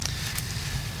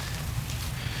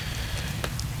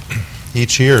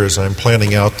Each year, as I'm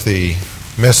planning out the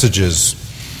messages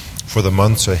for the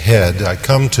months ahead, I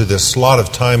come to this slot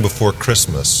of time before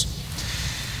Christmas,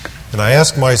 and I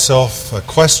ask myself a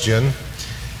question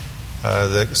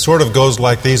that sort of goes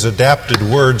like these adapted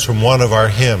words from one of our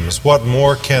hymns. What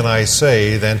more can I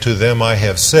say than to them I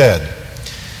have said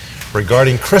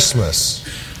regarding Christmas?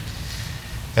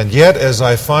 And yet, as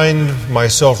I find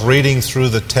myself reading through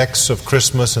the texts of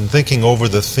Christmas and thinking over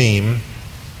the theme,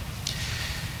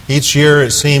 each year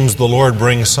it seems the Lord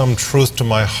brings some truth to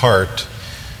my heart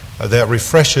that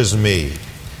refreshes me,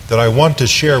 that I want to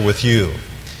share with you.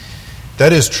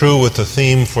 That is true with the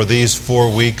theme for these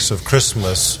 4 weeks of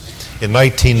Christmas in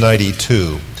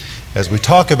 1992, as we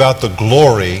talk about the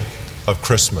glory of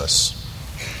Christmas.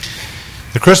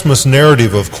 The Christmas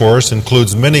narrative, of course,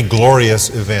 includes many glorious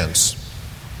events.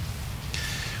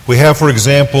 We have, for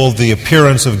example, the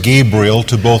appearance of Gabriel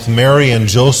to both Mary and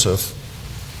Joseph,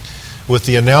 with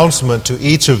the announcement to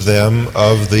each of them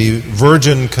of the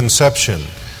virgin conception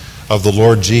of the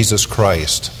Lord Jesus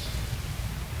Christ.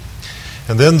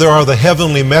 And then there are the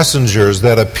heavenly messengers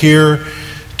that appear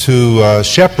to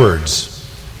shepherds,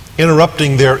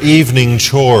 interrupting their evening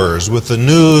chores with the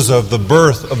news of the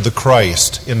birth of the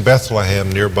Christ in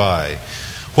Bethlehem nearby.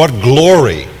 What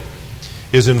glory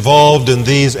is involved in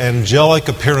these angelic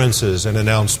appearances and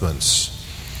announcements.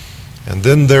 And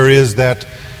then there is that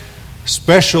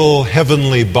special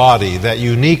heavenly body, that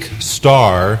unique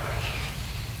star,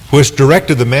 which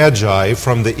directed the Magi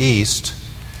from the east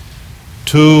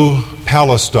to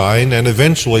Palestine and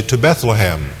eventually to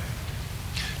Bethlehem,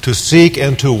 to seek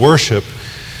and to worship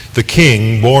the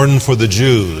King born for the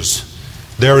Jews.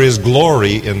 There is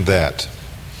glory in that.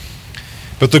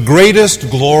 But the greatest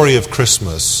glory of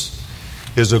Christmas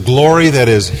is a glory that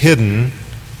is hidden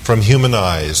from human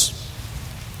eyes.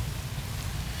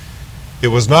 It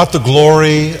was not the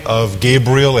glory of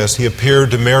Gabriel as he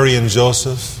appeared to Mary and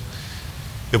Joseph.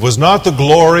 It was not the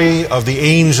glory of the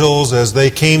angels as they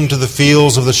came to the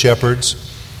fields of the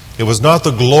shepherds. It was not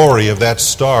the glory of that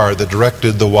star that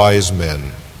directed the wise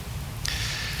men.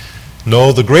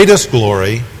 No, the greatest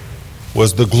glory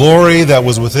was the glory that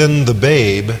was within the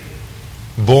babe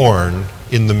born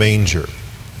in the manger.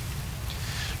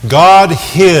 God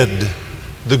hid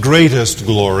the greatest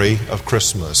glory of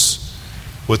Christmas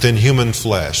within human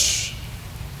flesh.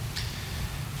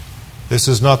 This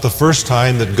is not the first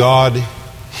time that God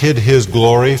hid His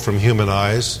glory from human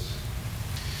eyes.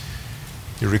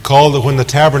 You recall that when the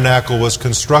tabernacle was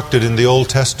constructed in the Old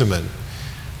Testament,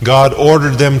 God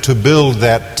ordered them to build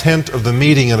that tent of the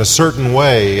meeting in a certain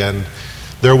way, and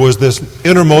there was this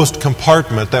innermost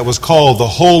compartment that was called the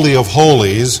Holy of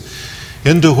Holies,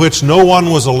 into which no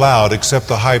one was allowed except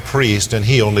the high priest, and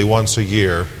he only once a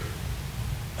year.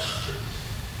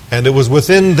 And it was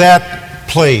within that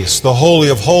place, the Holy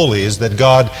of Holies, that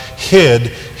God hid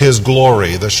His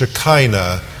glory, the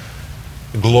Shekinah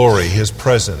glory, His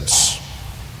presence.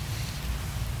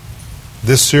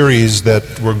 This series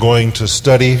that we're going to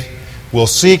study will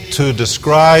seek to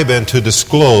describe and to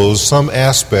disclose some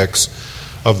aspects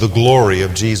of the glory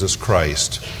of Jesus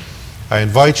Christ. I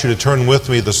invite you to turn with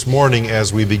me this morning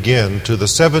as we begin to the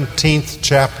 17th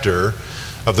chapter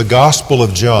of the Gospel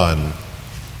of John.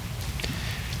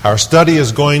 Our study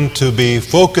is going to be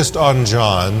focused on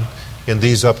John in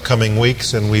these upcoming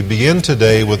weeks, and we begin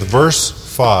today with verse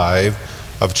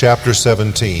 5 of chapter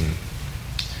 17.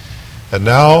 And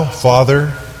now,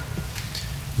 Father,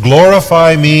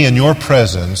 glorify me in your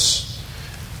presence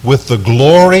with the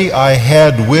glory I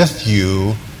had with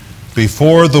you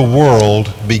before the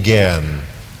world began.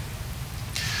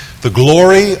 The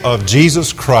glory of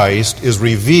Jesus Christ is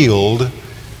revealed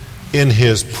in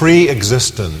His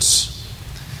pre-existence.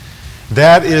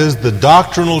 That is the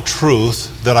doctrinal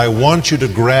truth that I want you to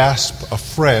grasp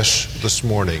afresh this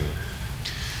morning.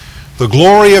 The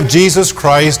glory of Jesus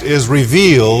Christ is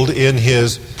revealed in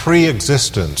His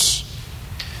pre-existence.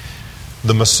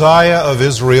 The Messiah of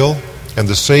Israel and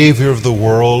the Savior of the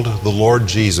world, the Lord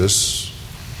Jesus,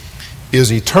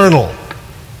 is eternal.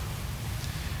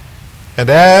 And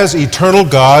as eternal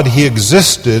God, He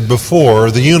existed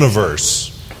before the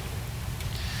universe.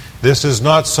 This is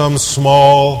not some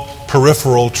small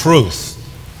peripheral truth.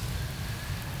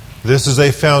 This is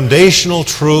a foundational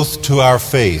truth to our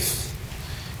faith.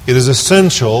 It is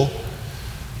essential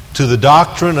to the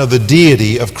doctrine of the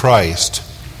deity of Christ.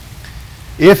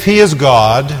 If He is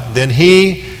God, then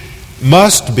He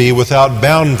must be without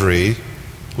boundary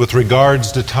with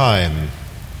regards to time.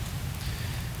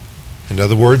 In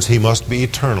other words, He must be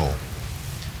eternal.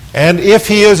 And if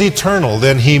He is eternal,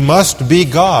 then He must be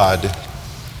God.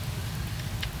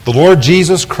 The Lord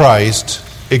Jesus Christ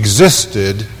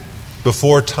existed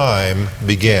before time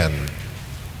began.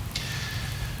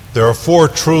 There are four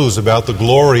truths about the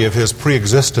glory of His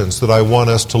preexistence that I want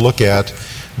us to look at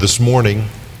this morning.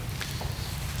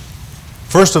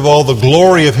 First of all, the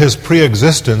glory of His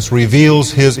preexistence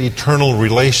reveals His eternal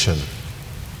relation.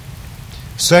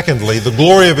 Secondly, the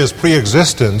glory of His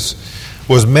preexistence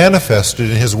was manifested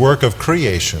in His work of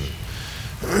creation.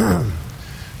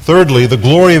 Thirdly, the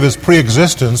glory of His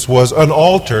preexistence was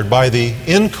unaltered by the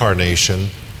incarnation.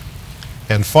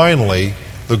 And finally,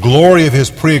 the glory of His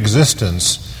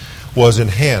preexistence was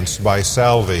enhanced by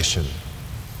salvation.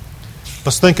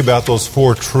 Let's think about those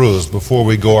four truths before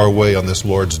we go our way on this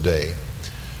Lord's Day.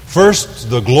 First,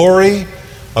 the glory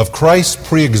of Christ's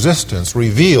preexistence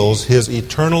reveals His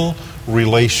eternal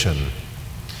relation.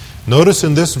 Notice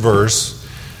in this verse,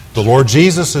 the Lord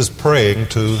Jesus is praying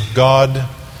to God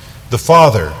the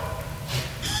Father.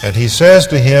 And He says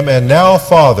to Him, "And now,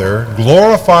 Father,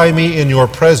 glorify me in your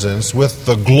presence with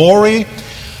the glory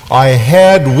I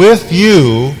had with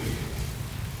you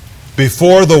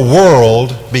before the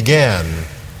world began."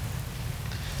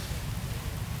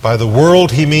 By the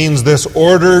world, He means this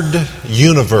ordered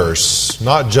universe,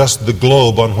 not just the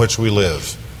globe on which we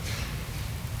live.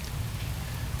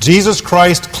 Jesus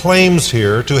Christ claims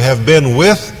here to have been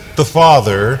with the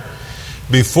Father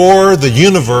before the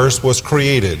universe was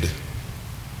created.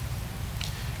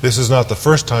 This is not the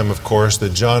first time, of course,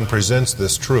 that John presents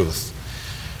this truth.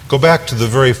 Go back to the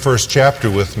very first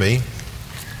chapter with me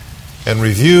and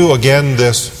review again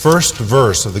this first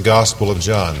verse of the Gospel of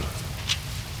John.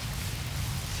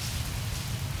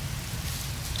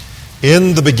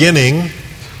 In the beginning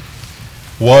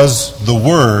was the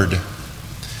Word,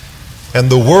 and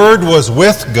the Word was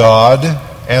with God,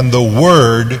 and the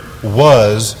Word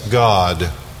was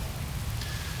God.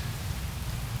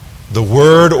 The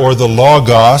Word, or the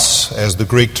Logos, as the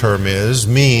Greek term is,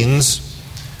 means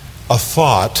a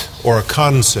thought or a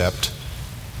concept.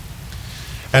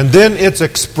 And then its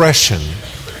expression,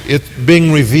 it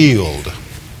being revealed,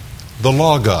 the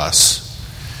Logos.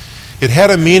 It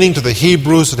had a meaning to the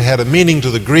Hebrews, it had a meaning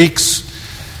to the Greeks,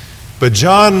 but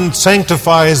John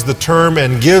sanctifies the term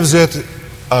and gives it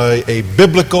a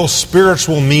biblical,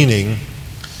 spiritual meaning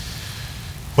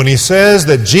when he says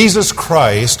that Jesus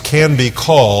Christ can be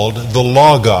called the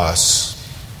Logos.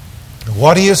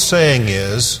 What he is saying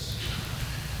is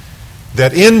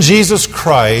that in Jesus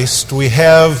Christ we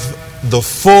have the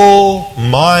full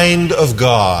mind of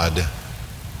God.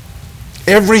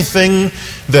 Everything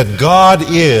that God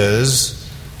is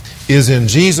in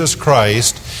Jesus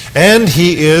Christ, and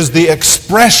He is the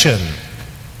expression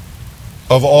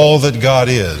of all that God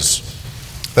is.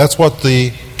 That's what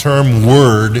the term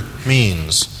Word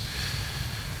means.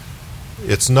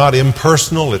 It's not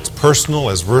impersonal, it's personal,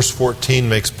 as verse 14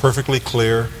 makes perfectly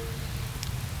clear.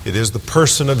 It is the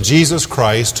person of Jesus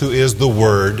Christ who is the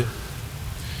Word.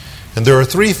 And there are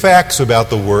three facts about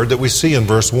the Word that we see in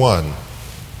verse 1.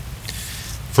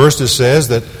 First, it says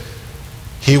that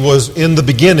He was in the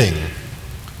beginning.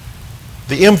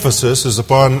 The emphasis is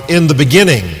upon in the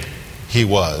beginning He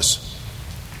was.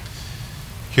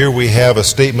 Here we have a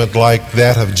statement like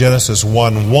that of Genesis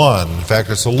 1:1. In fact,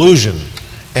 it's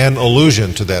an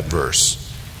allusion to that verse.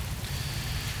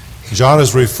 John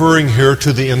is referring here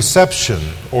to the inception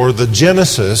or the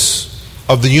genesis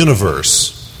of the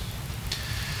universe.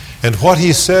 And what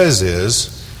he says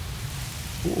is,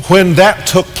 when that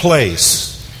took place,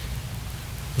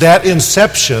 that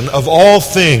inception of all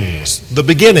things, the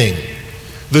beginning,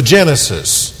 the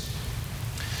Genesis,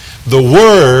 the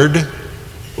Word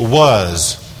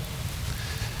was.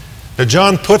 Now,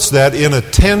 John puts that in a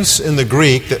tense in the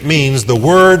Greek that means the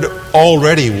Word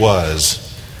already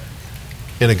was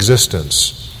in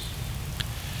existence.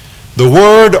 The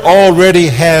Word already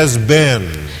has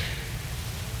been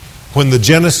when the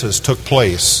Genesis took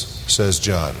place, says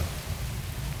John.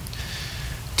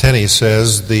 Tenney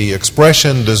says the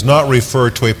expression does not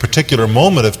refer to a particular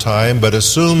moment of time, but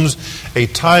assumes a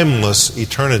timeless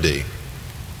eternity.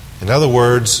 In other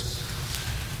words,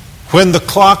 when the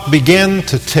clock began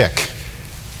to tick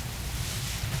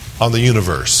on the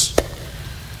universe,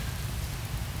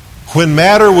 when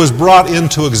matter was brought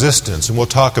into existence, and we'll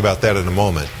talk about that in a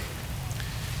moment,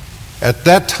 at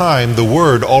that time the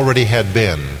Word already had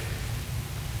been.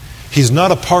 He's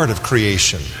not a part of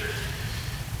creation.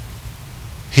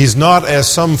 He's not,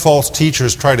 as some false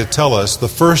teachers try to tell us, the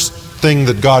first thing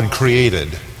that God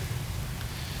created.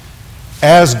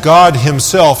 As God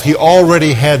Himself, He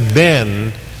already had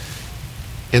been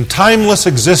in timeless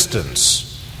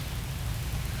existence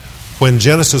when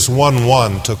Genesis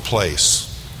 1:1 took place.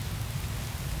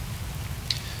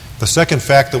 The second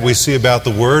fact that we see about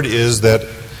the Word is that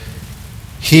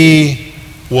He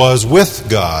was with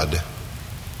God.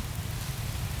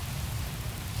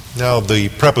 Now, the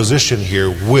preposition here,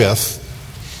 with,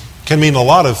 can mean a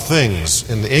lot of things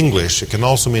in the English. It can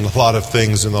also mean a lot of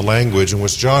things in the language in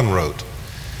which John wrote.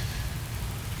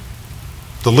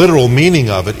 The literal meaning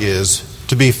of it is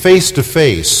to be face to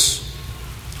face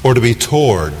or to be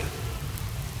toward.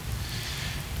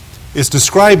 It's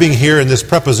describing here in this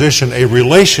preposition a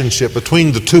relationship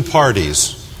between the two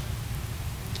parties.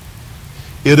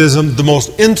 It is the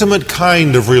most intimate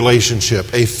kind of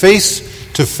relationship, a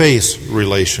face-to-face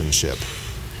relationship.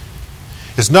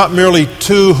 It's not merely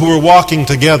two who are walking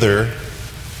together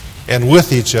and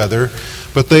with each other,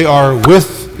 but they are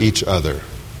with each other.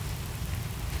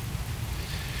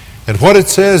 And what it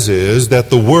says is that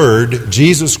the Word,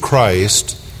 Jesus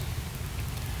Christ,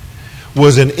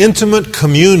 was in intimate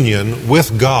communion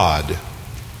with God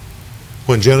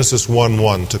when Genesis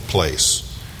 1:1 took place.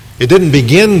 It didn't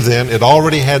begin then, it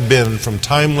already had been from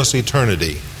timeless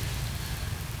eternity.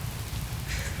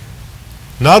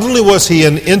 Not only was he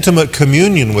in intimate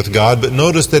communion with God, but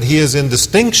notice that he is in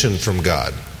distinction from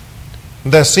God.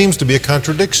 That seems to be a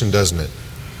contradiction, doesn't it?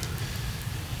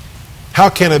 How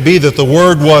can it be that the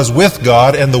Word was with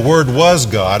God and the Word was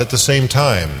God at the same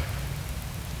time?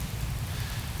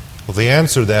 Well, the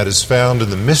answer to that is found in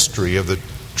the mystery of the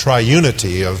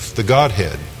triunity of the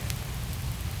Godhead.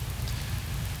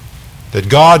 That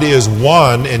God is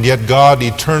one, and yet God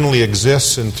eternally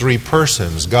exists in three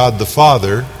persons: God the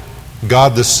Father,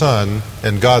 God the Son,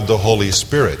 and God the Holy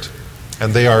Spirit.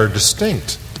 And they are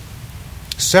distinct,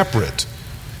 separate,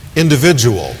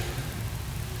 individual,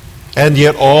 and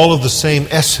yet all of the same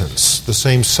essence, the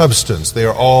same substance. They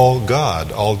are all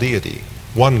God, all deity,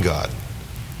 one God.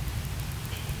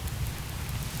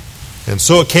 And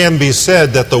so it can be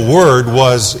said that the Word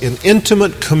was in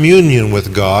intimate communion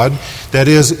with God, that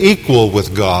is, equal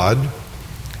with God,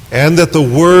 and that the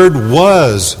Word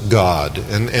was God.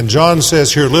 And John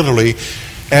says here literally,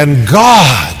 and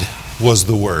God was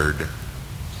the Word.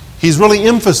 He's really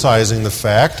emphasizing the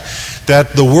fact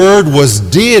that the Word was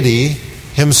deity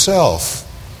himself.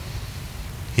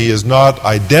 He is not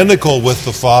identical with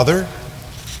the Father,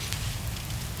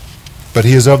 but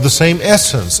he is of the same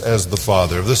essence as the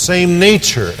Father, of the same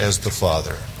nature as the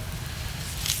Father.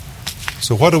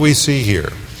 So what do we see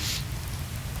here?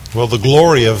 Well, the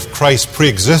glory of Christ's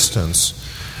preexistence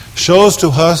shows to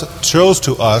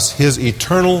us his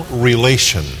eternal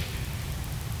relation.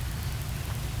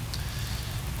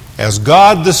 As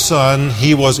God the Son,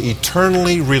 he was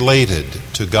eternally related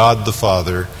to God the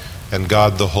Father and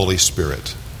God the Holy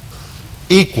Spirit.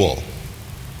 Equal,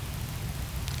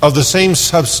 of the same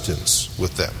substance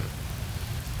with them,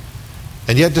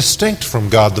 and yet distinct from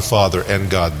God the Father and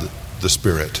God the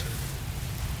Spirit.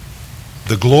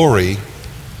 The glory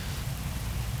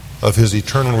of his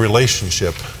eternal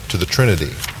relationship to the Trinity.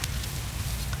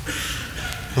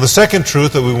 The second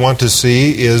truth that we want to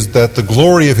see is that the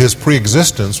glory of his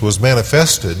preexistence was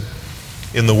manifested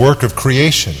in the work of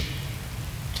creation.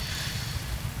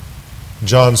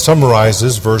 John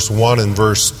summarizes verse 1 and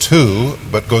verse 2,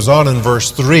 but goes on in verse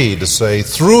 3 to say,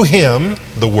 through him,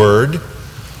 the Word,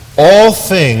 all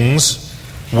things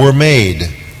were made.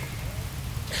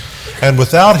 And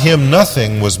without him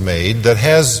nothing was made that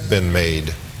has been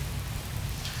made.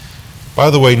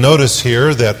 By the way, notice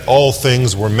here that all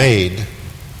things were made.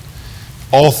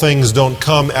 All things don't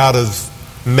come out of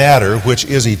matter, which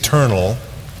is eternal,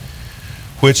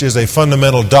 which is a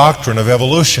fundamental doctrine of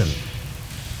evolution.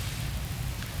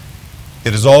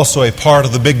 It is also a part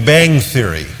of the Big Bang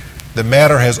theory that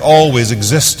matter has always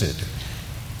existed.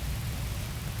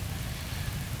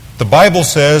 The Bible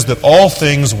says that all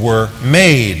things were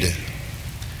made,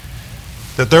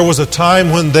 that there was a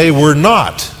time when they were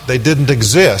not, they didn't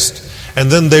exist, and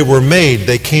then they were made,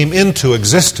 they came into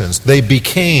existence, they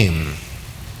became.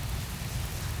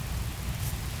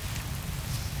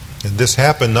 And this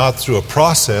happened not through a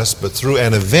process, but through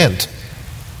an event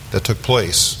that took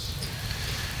place.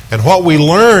 And what we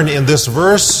learn in this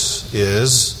verse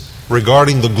is,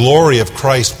 regarding the glory of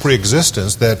Christ's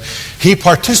preexistence, that he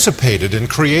participated in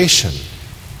creation.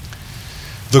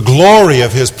 The glory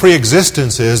of his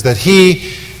preexistence is that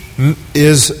he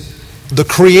is the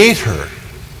creator.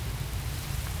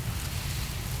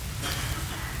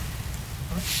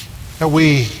 Now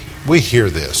we hear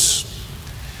this.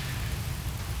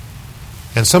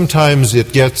 And sometimes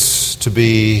it gets to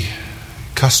be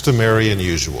customary and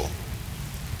usual.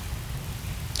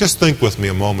 Just think with me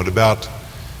a moment about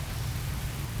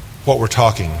what we're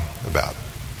talking about.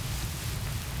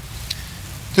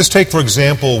 Just take, for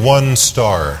example, one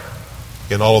star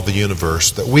in all of the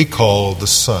universe that we call the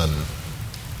sun.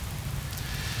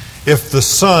 if the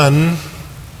sun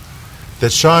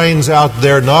that shines out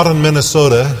there, not in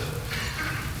Minnesota,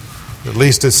 at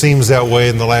least it seems that way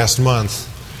in the last month,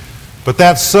 but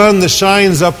that sun that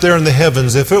shines up there in the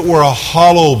heavens, if it were a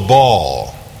hollow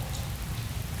ball,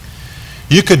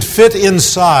 you could fit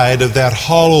inside of that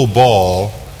hollow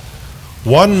ball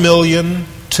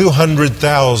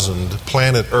 1,200,000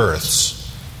 planet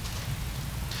Earths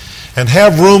and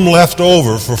have room left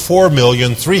over for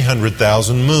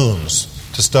 4,300,000 moons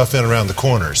to stuff in around the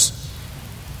corners.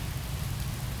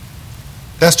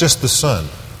 That's just the sun.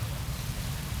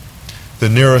 The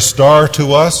nearest star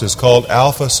to us is called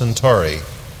Alpha Centauri.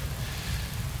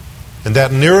 And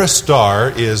that nearest star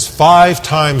is 5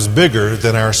 times bigger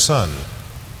than our sun.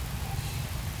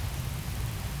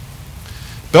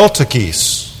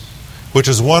 Betelgeuse, which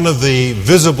is one of the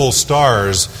visible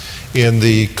stars in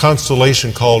the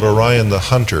constellation called Orion the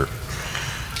Hunter,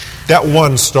 that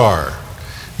one star,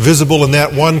 visible in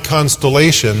that one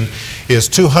constellation, is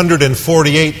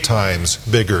 248 times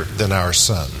bigger than our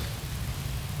sun.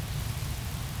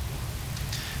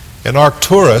 And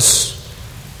Arcturus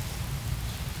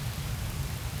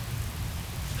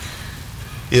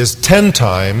is 10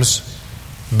 times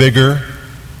bigger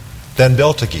than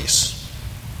Betelgeuse.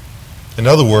 In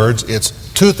other words, it's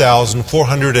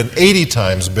 2,480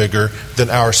 times bigger than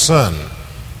our sun,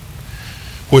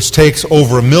 which takes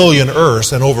over 1 million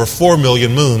Earths and over 4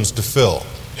 million moons to fill.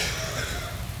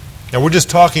 Now, we're just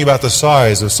talking about the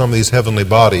size of some of these heavenly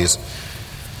bodies.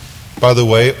 By the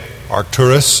way,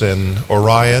 Arcturus and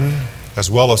Orion,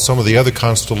 as well as some of the other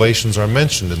constellations, are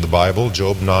mentioned in the Bible,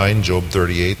 Job 9, Job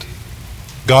 38.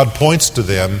 God points to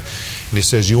them and He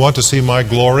says, "You want to see my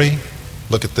glory?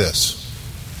 Look at this."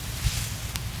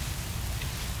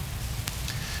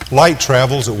 Light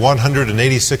travels at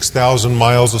 186,000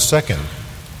 miles a second.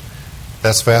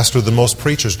 That's faster than most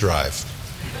preachers drive.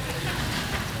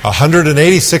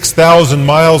 186,000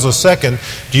 miles a second.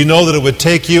 Do you know that it would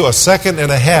take you a second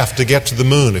and a half to get to the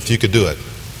moon if you could do it?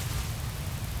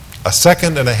 A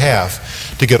second and a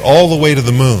half to get all the way to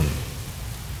the moon.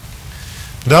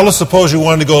 Now let's suppose you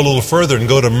wanted to go a little further and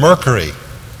go to Mercury.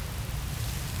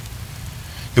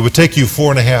 It would take you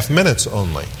 4.5 minutes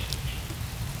only.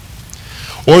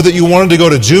 Or that you wanted to go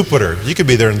to Jupiter. You could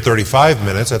be there in 35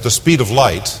 minutes at the speed of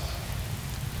light.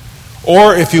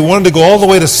 Or if you wanted to go all the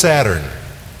way to Saturn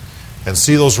and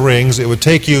see those rings, it would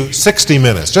take you 60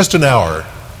 minutes, just an hour,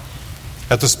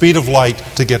 at the speed of light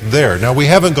to get there. Now, we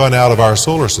haven't gone out of our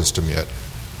solar system yet.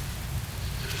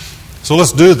 So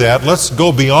let's do that. Let's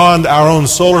go beyond our own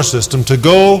solar system to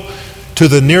go to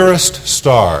the nearest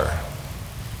star,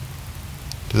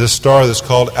 to this star that's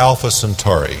called Alpha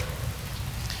Centauri.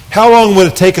 How long would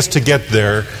it take us to get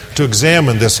there to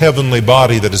examine this heavenly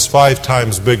body that is 5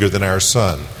 times bigger than our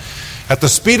sun? At the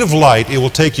speed of light, it will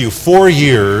take you 4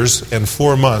 years and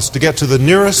 4 months to get to the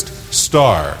nearest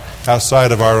star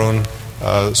outside of our own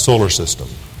solar system.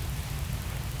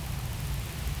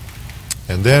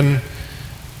 And then,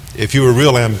 if you were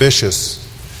real ambitious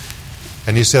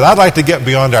and you said, "I'd like to get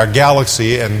beyond our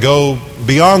galaxy and go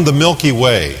beyond the Milky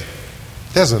Way."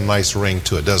 It has a nice ring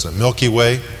to it, doesn't it? Milky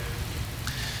Way.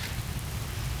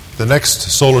 The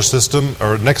next solar system,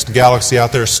 or next galaxy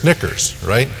out there is Snickers,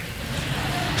 right?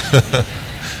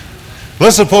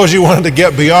 Let's suppose you wanted to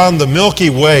get beyond the Milky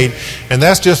Way, and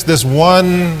that's just this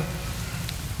one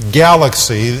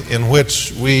galaxy in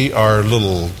which we are a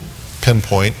little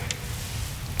pinpoint.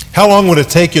 How long would it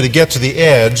take you to get to the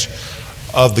edge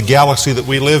of the galaxy that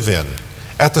we live in?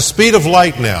 At the speed of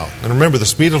light now. And remember, the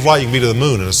speed of light, you can be to the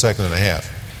moon in a second and a half.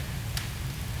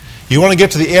 You want to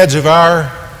get to the edge of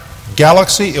our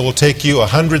galaxy, it will take you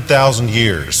 100,000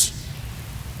 years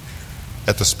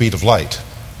at the speed of light.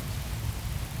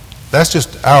 That's just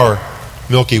our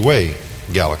Milky Way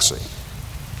galaxy.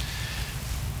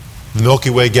 The Milky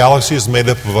Way galaxy is made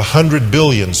up of 100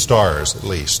 billion stars at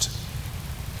least.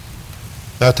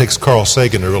 That takes Carl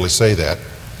Sagan to really say that.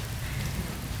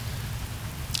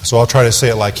 So I'll try to say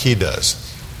it like he does.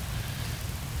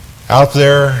 Out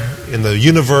there in the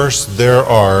universe, there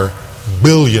are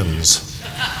billions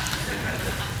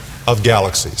of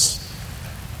galaxies.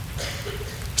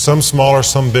 Some smaller,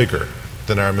 some bigger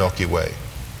than our Milky Way.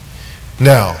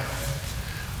 Now,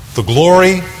 the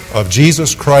glory of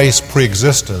Jesus Christ's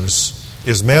preexistence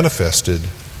is manifested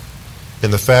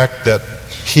in the fact that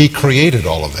He created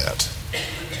all of that.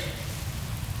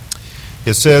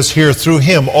 It says here, through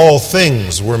Him all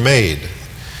things were made.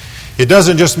 It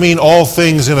doesn't just mean all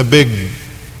things in a big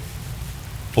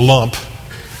lump.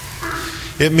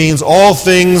 It means all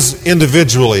things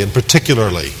individually and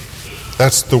particularly.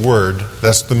 That's the word,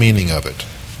 that's the meaning of it.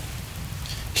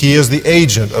 He is the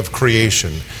agent of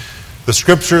creation, the The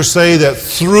Scriptures say that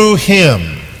through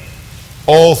Him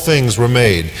all things were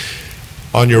made.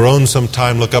 On your own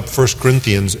sometime, look up 1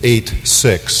 Corinthians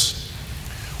 8:6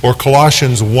 or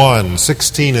Colossians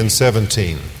 1:16 and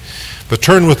 17. But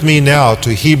turn with me now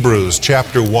to Hebrews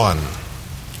chapter 1,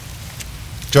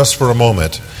 just for a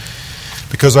moment,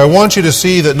 because I want you to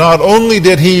see that not only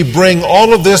did He bring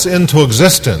all of this into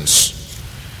existence,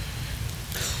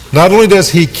 not only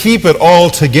does He keep it all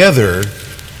together,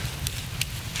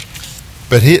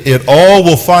 but it all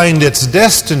will find its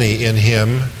destiny in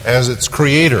Him as its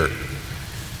creator.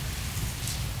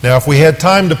 Now, if we had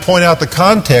time to point out the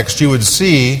context, you would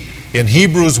see in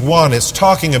Hebrews 1, it's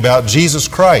talking about Jesus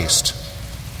Christ.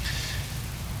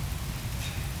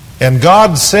 And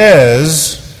God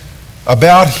says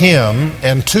about Him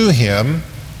and to Him,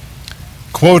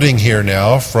 quoting here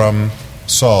now from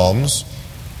Psalms,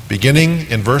 beginning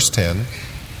in verse 10,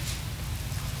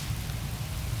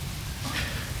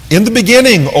 "In the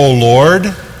beginning, O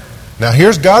Lord," now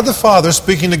here's God the Father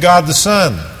speaking to God the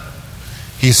Son.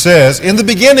 He says, "In the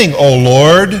beginning, O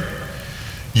Lord,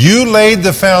 you laid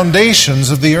the foundations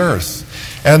of the earth,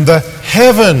 and the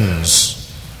heavens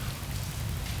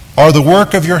are the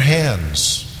work of your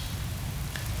hands.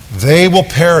 They will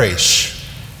perish,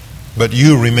 but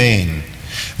you remain.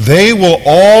 They will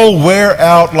all wear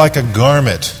out like a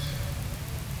garment,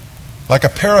 like a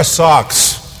pair of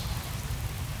socks.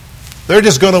 They're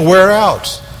just going to wear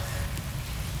out.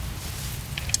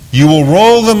 You will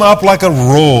roll them up like a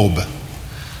robe.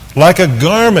 Like a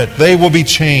garment, they will be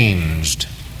changed.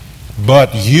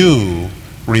 But you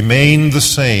remain the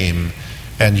same,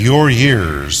 and your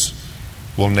years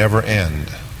will never end."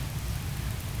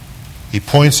 He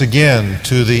points again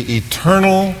to the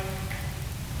eternal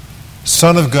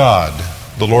Son of God,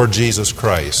 the Lord Jesus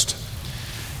Christ.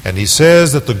 And he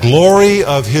says that the glory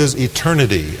of His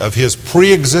eternity, of His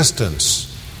pre-existence,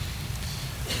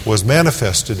 was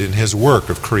manifested in His work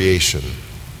of creation.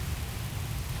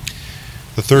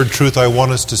 The third truth I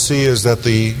want us to see is that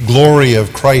the glory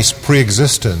of Christ's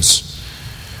pre-existence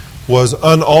was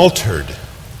unaltered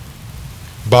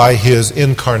by His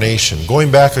incarnation.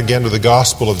 Going back again to the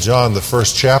Gospel of John, the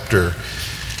first chapter,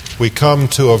 we come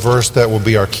to a verse that will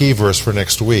be our key verse for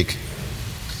next week.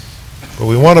 But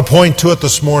we want to point to it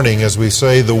this morning as we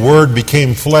say, "The Word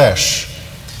became flesh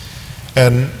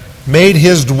and made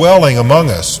His dwelling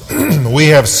among us. We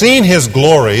have seen His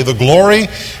glory, the glory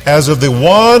as of the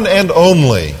one and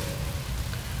only,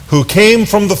 who came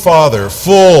from the Father,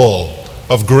 full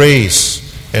of grace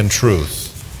and truth."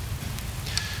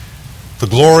 The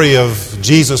glory of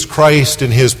Jesus Christ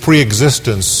in His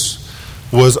pre-existence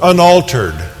was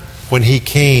unaltered when He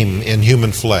came in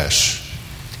human flesh.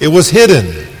 It was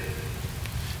hidden.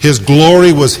 His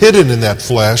glory was hidden in that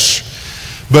flesh,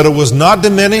 but it was not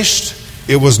diminished.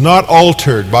 It was not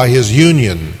altered by His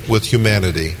union with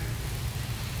humanity.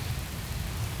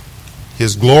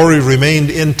 His glory remained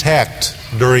intact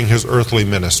during His earthly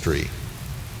ministry.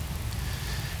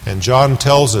 And John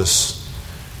tells us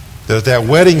that at that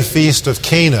wedding feast of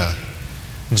Cana,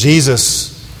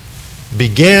 Jesus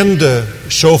began to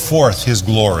show forth His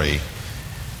glory.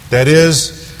 That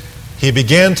is, He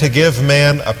began to give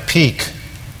man a peek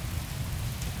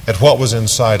at what was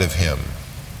inside of Him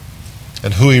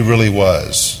and who He really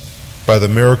was by the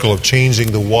miracle of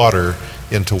changing the water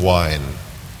into wine.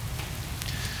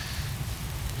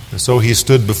 And so He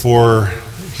stood before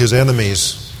His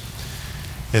enemies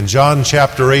in John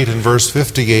chapter 8 and verse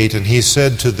 58, and He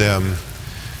said to them,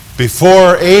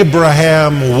 "Before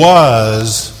Abraham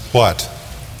was," what?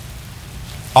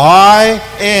 "I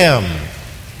am."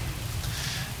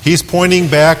 He's pointing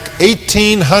back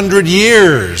 1,800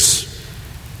 years.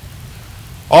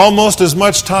 Almost as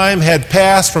much time had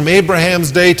passed from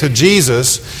Abraham's day to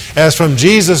Jesus as from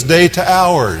Jesus' day to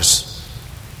ours.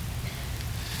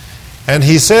 And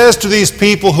He says to these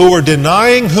people who were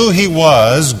denying who He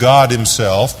was, God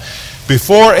Himself,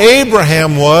 "Before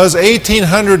Abraham was,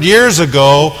 1,800 years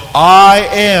ago, I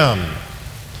am."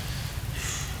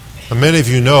 And many of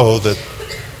you know that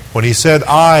when He said,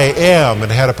 "I am,"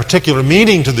 it had a particular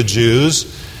meaning to the Jews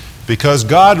because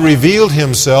God revealed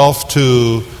Himself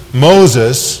to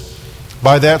Moses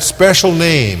by that special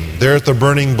name there at the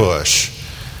burning bush.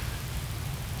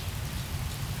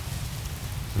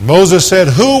 Moses said,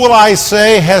 "Who will I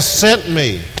say has sent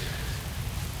me?"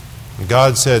 And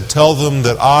God said, "Tell them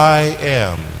that I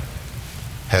am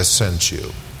has sent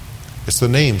you." It's the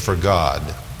name for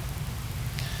God.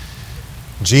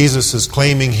 Jesus is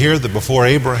claiming here that before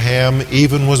Abraham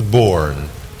even was born,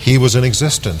 He was in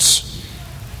existence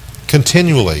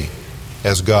continually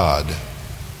as God.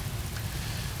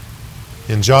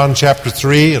 In John chapter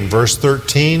 3 and verse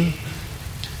 13,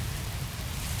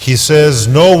 he says,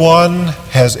 "No one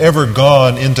has ever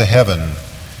gone into heaven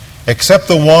except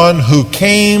the one who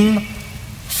came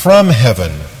from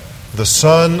heaven, the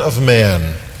Son of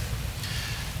Man."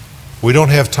 We don't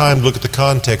have time to look at the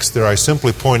context there. I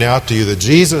simply point out to you that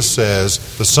Jesus says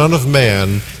the Son of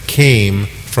Man came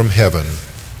from heaven.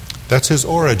 That's his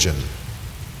origin.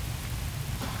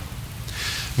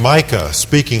 Micah,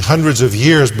 speaking hundreds of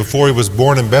years before he was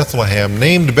born in Bethlehem,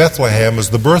 named Bethlehem as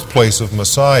the birthplace of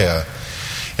Messiah,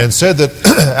 and said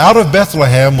that out of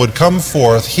Bethlehem would come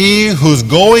forth he whose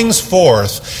goings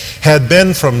forth had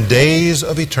been from days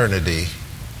of eternity.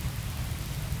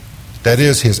 That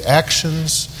is, his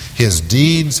actions, his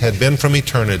deeds had been from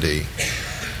eternity,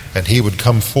 and he would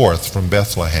come forth from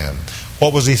Bethlehem.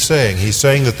 What was he saying? He's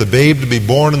saying that the babe to be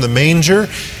born in the manger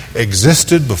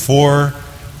existed before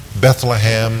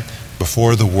Bethlehem,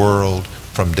 before the world,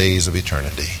 from days of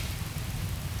eternity.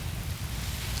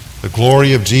 The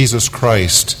glory of Jesus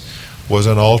Christ was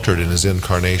unaltered in his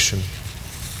incarnation.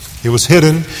 It was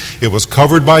hidden. It was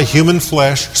covered by human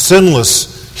flesh,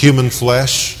 sinless human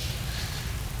flesh,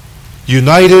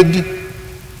 united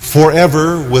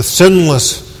forever with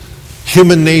sinless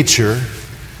human nature,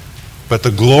 but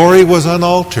the glory was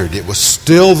unaltered. It was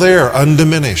still there,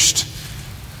 undiminished.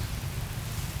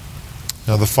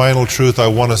 Now, the final truth I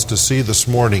want us to see this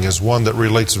morning is one that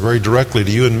relates very directly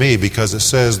to you and me, because it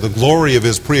says the glory of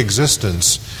his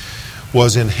preexistence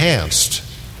was enhanced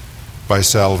by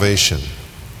salvation.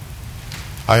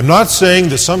 I am not saying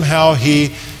that somehow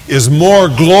he is more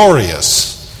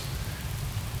glorious,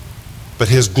 but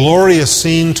his glory is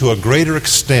seen to a greater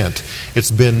extent.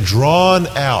 It's been drawn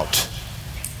out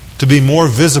to be more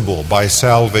visible by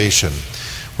salvation.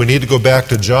 We need to go back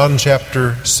to John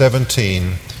chapter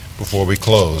 17 before we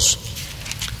close.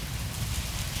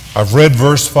 I've read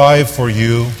verse 5 for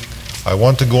you. I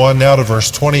want to go on now to verse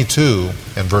 22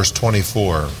 and verse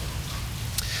 24.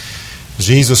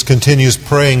 Jesus continues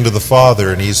praying to the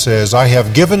Father, and he says, "I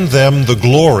have given them the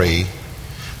glory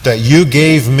that you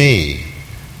gave me,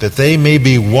 that they may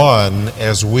be one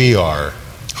as we are."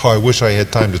 Oh, I wish I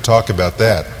had time to talk about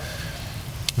that.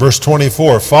 Verse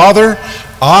 24, "Father,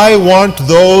 I want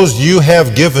those you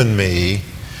have given me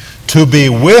to be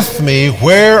with me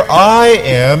where I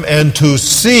am and to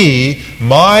see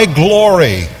my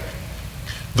glory,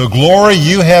 the glory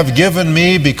you have given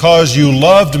me because you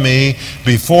loved me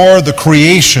before the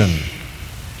creation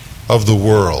of the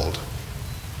world."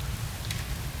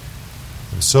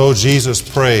 And so Jesus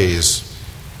prays,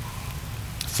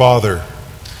 "Father,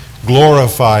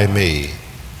 glorify me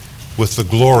with the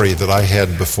glory that I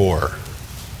had before."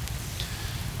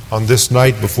 On this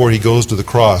night before he goes to the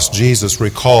cross, Jesus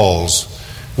recalls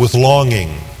with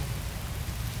longing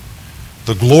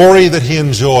the glory that he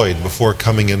enjoyed before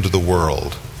coming into the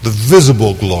world, the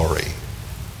visible glory.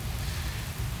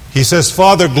 He says,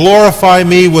 "Father, glorify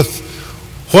me with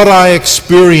what I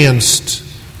experienced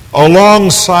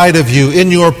alongside of you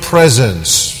in your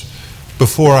presence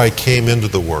before I came into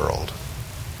the world."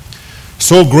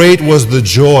 So great was the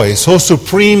joy, so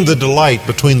supreme the delight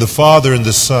between the Father and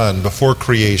the Son before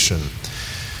creation,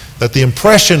 that the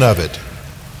impression of it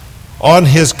on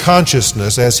his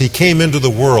consciousness as he came into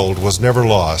the world was never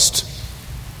lost.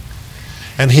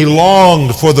 And he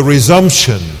longed for the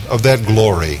resumption of that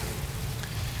glory.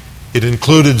 It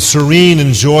included serene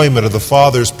enjoyment of the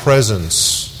Father's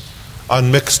presence,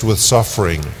 unmixed with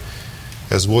suffering,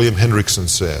 as William Hendrickson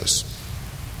says.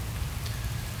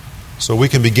 So we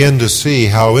can begin to see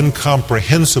how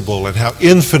incomprehensible and how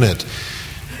infinite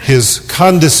his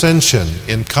condescension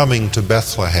in coming to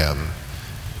Bethlehem.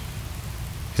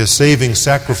 His saving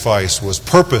sacrifice was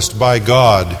purposed by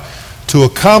God to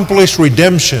accomplish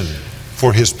redemption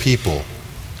for his people.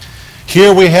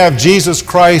 Here we have Jesus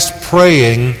Christ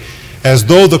praying as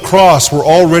though the cross were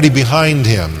already behind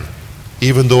him,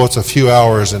 even though it's a few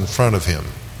hours in front of him.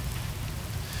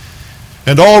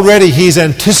 And already he's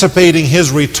anticipating his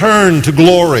return to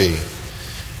glory.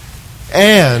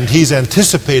 And he's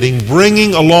anticipating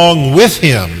bringing along with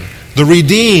him the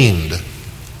redeemed.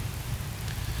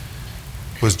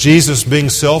 Was Jesus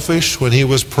being selfish when he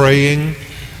was praying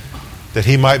that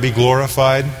he might be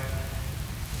glorified?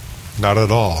 Not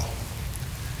at all.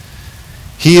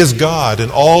 He is God,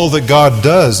 and all that God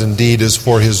does indeed is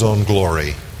for his own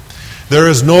glory. There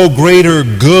is no greater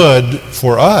good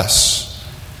for us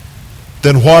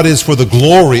than what is for the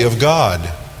glory of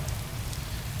God.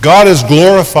 God is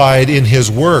glorified in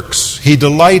his works. He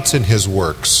delights in his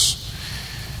works.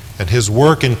 And his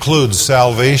work includes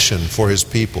salvation for his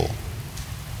people.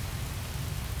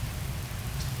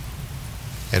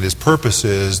 And his purpose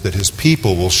is that his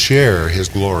people will share his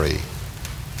glory.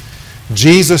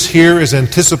 Jesus here is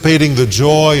anticipating the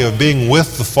joy of being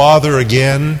with the Father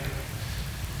again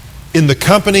in the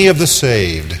company of the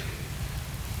saved,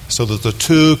 so that the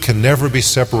two can never be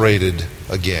separated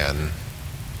again.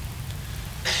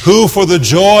 Who for the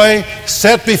joy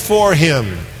set before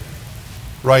him,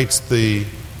 writes the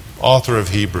author of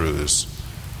Hebrews,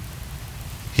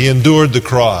 he endured the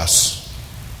cross.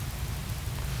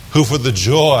 Who for the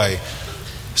joy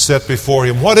set before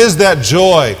him. What is that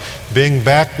joy? Being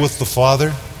back with the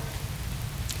Father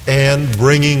and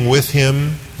bringing with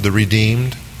him the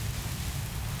redeemed.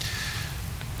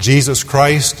 Jesus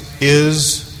Christ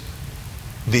is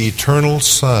the eternal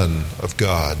Son of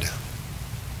God.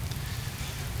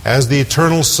 As the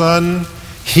eternal Son,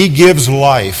 he gives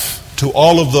life to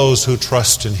all of those who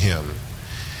trust in him.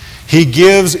 He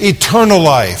gives eternal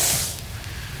life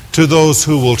to those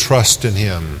who will trust in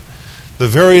him, the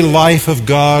very life of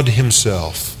God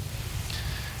himself.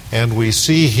 And we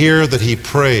see here that he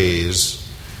prays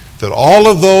that all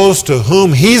of those to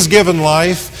whom he's given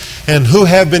life and who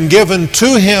have been given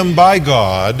to him by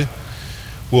God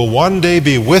will one day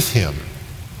be with him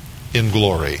in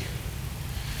glory.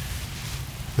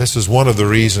 This is one of the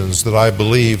reasons that I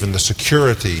believe in the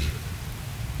security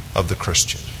of the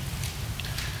Christian.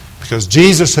 Because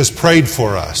Jesus has prayed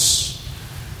for us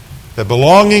that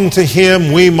belonging to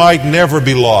him we might never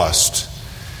be lost.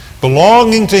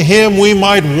 Belonging to him we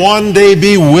might one day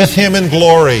be with him in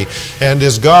glory. And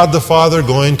is God the Father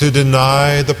going to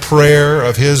deny the prayer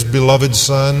of his beloved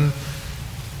Son?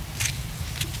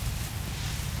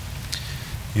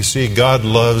 You see, God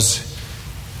loves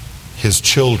his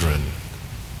children,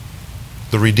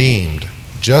 the redeemed,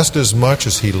 just as much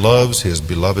as he loves his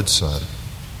beloved Son,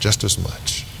 just as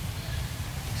much.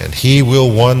 And he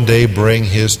will one day bring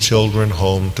his children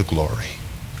home to glory.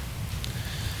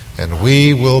 And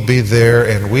we will be there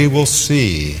and we will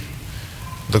see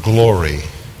the glory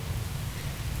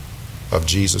of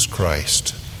Jesus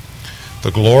Christ. The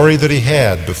glory that he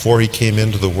had before he came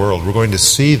into the world. We're going to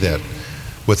see that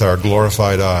with our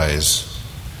glorified eyes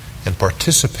and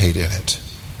participate in it.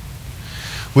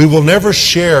 We will never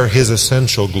share his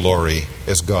essential glory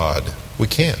as God. We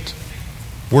can't.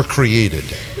 We're created.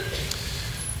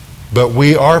 But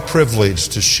we are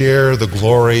privileged to share the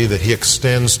glory that he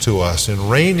extends to us in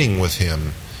reigning with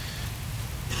him,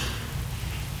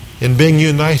 in being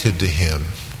united to him,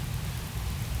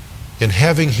 in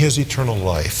having his eternal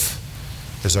life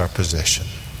as our possession.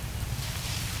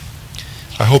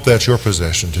 I hope that's your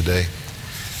possession today.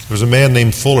 There was a man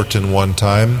named Fullerton one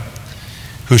time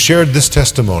who shared this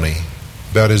testimony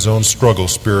about his own struggle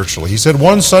spiritually. He said,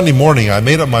 "One Sunday morning I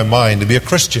made up my mind to be a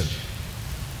Christian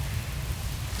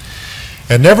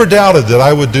and never doubted that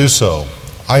I would do so.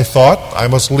 I thought I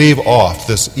must leave off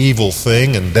this evil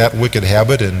thing and that wicked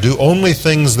habit and do only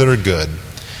things that are good.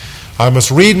 I must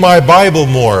read my Bible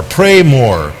more, pray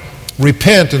more,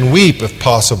 repent and weep if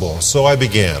possible." So I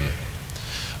began.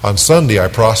 On Sunday I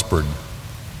prospered.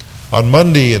 On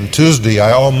Monday and Tuesday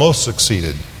I almost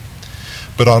succeeded.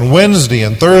 But on Wednesday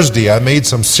and Thursday I made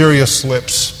some serious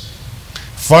slips.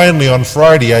 Finally on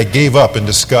Friday I gave up in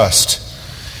disgust.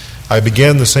 I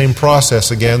began the same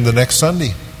process again the next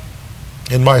Sunday.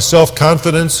 In my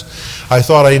self-confidence, I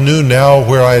thought I knew now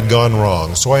where I had gone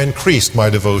wrong. So I increased my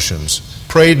devotions,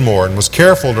 prayed more, and was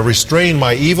careful to restrain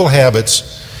my evil habits.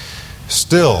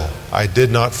 Still, I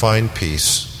did not find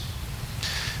peace.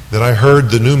 Then I heard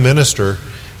the new minister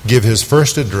give his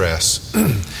first address.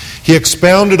 He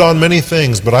expounded on many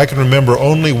things, but I can remember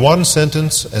only one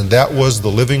sentence, and that was the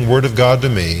living word of God to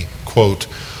me. Quote,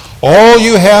 "All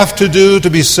you have to do to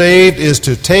be saved is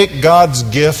to take God's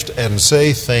gift and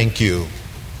say thank you."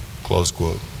 Close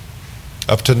quote.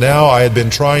 Up to now, I had been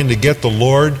trying to get the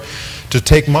Lord to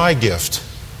take my gift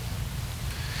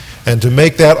and to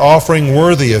make that offering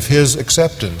worthy of his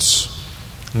acceptance.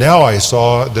 Now I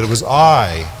saw that it was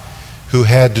I who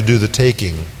had to do the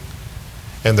taking,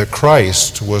 and that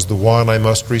Christ was the one I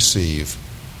must receive.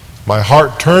 My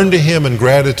heart turned to him in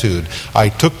gratitude. I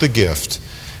took the gift,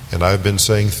 and I've been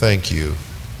saying thank you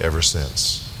ever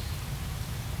since.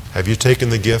 Have you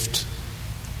taken the gift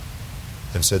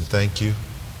and said thank you?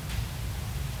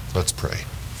 Let's pray.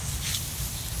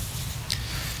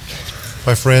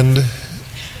 My friend,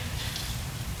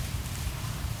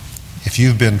 if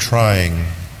you've been trying,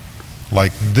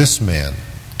 like this man,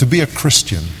 to be a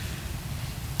Christian,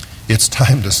 it's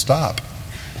time to stop.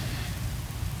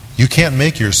 You can't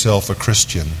make yourself a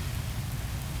Christian.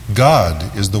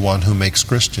 God is the one who makes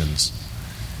Christians.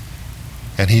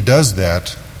 And he does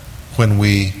that when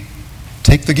we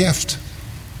take the gift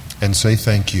and say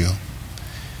thank you.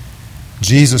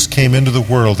 Jesus came into the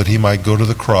world that he might go to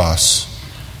the cross,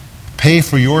 pay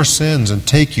for your sins and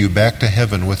take you back to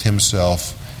heaven with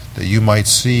himself, that you might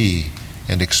see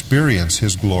and experience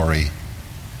his glory.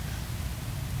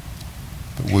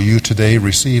 But will you today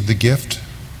receive the gift?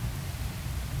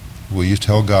 Will you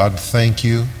tell God thank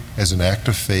you as an act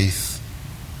of faith?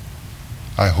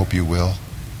 I hope you will.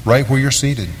 Right where you're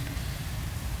seated.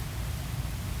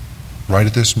 Right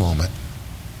at this moment.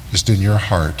 Just in your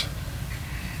heart.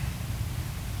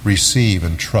 Receive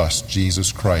and trust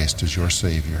Jesus Christ as your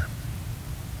Savior.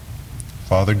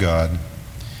 Father God,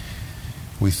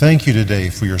 we thank you today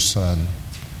for your Son,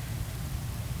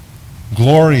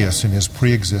 glorious in his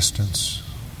pre-existence.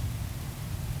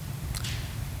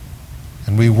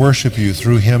 And we worship you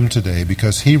through him today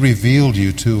because he revealed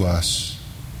you to us.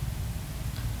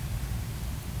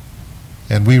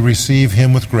 And we receive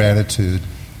him with gratitude.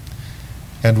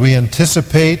 And we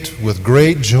anticipate with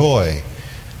great joy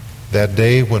that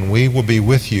day when we will be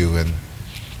with you and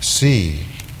see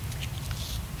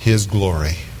his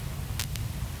glory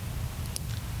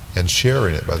and share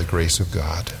in it by the grace of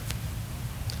God.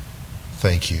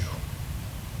 Thank you.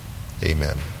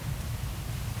 Amen.